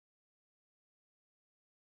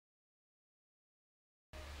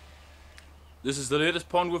This is the latest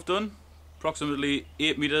pond we've done, approximately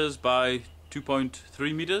 8 meters by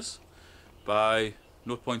 2.3 meters by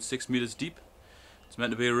 0.6 meters deep. It's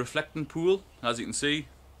meant to be a reflecting pool. As you can see,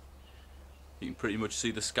 you can pretty much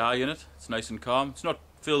see the sky in it. It's nice and calm. It's not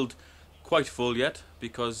filled quite full yet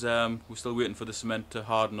because we're still waiting for the cement to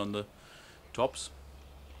harden on the tops,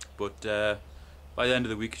 but by the end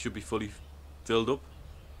of the week it should be fully filled up.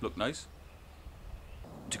 Look nice.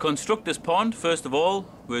 To construct this pond, first of all,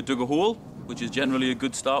 we dug a hole, which is generally a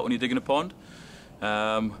good start when you're digging a pond.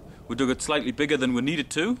 We dug it slightly bigger than we needed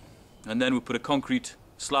to, and then we put a concrete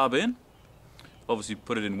slab in. Obviously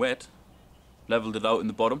put it in wet, levelled it out in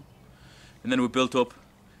the bottom, and then we built up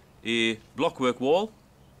a blockwork wall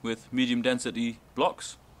with medium density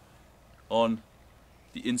blocks on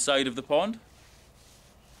the inside of the pond.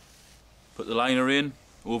 Put the liner in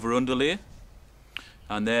over underlay,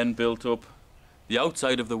 and then built up the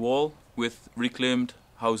outside of the wall with reclaimed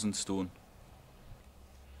housing stone.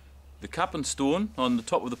 The capping stone on the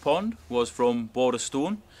top of the pond was from Border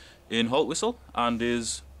Stone in Haltwhistle and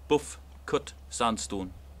is buff cut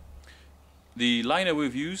sandstone. The liner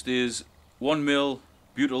we've used is 1 mil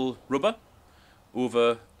butyl rubber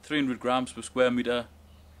over 300 grams per square metre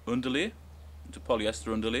underlay. It's a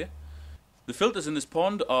polyester underlay. The filters in this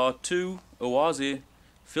pond are two OASE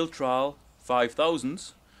Filtral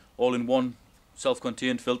 5000s, all in one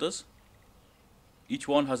self-contained filters. Each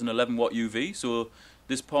one has an 11 watt UV, so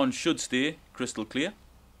this pond should stay crystal clear.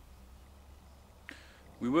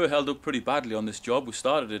 We were held up pretty badly on this job. We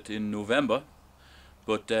started it in November,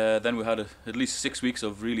 but then we had at least 6 weeks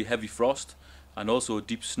of really heavy frost and also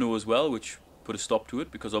deep snow as well, which put a stop to it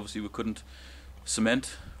because obviously we couldn't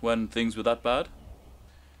cement when things were that bad.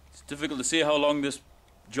 It's difficult to say how long this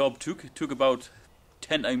job took. It took about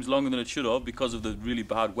 10 times longer than it should have because of the really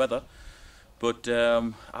bad weather. But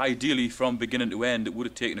ideally, from beginning to end, it would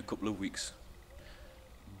have taken a couple of weeks.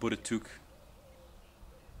 But it took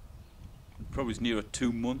probably nearer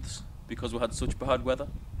 2 months because we had such bad weather.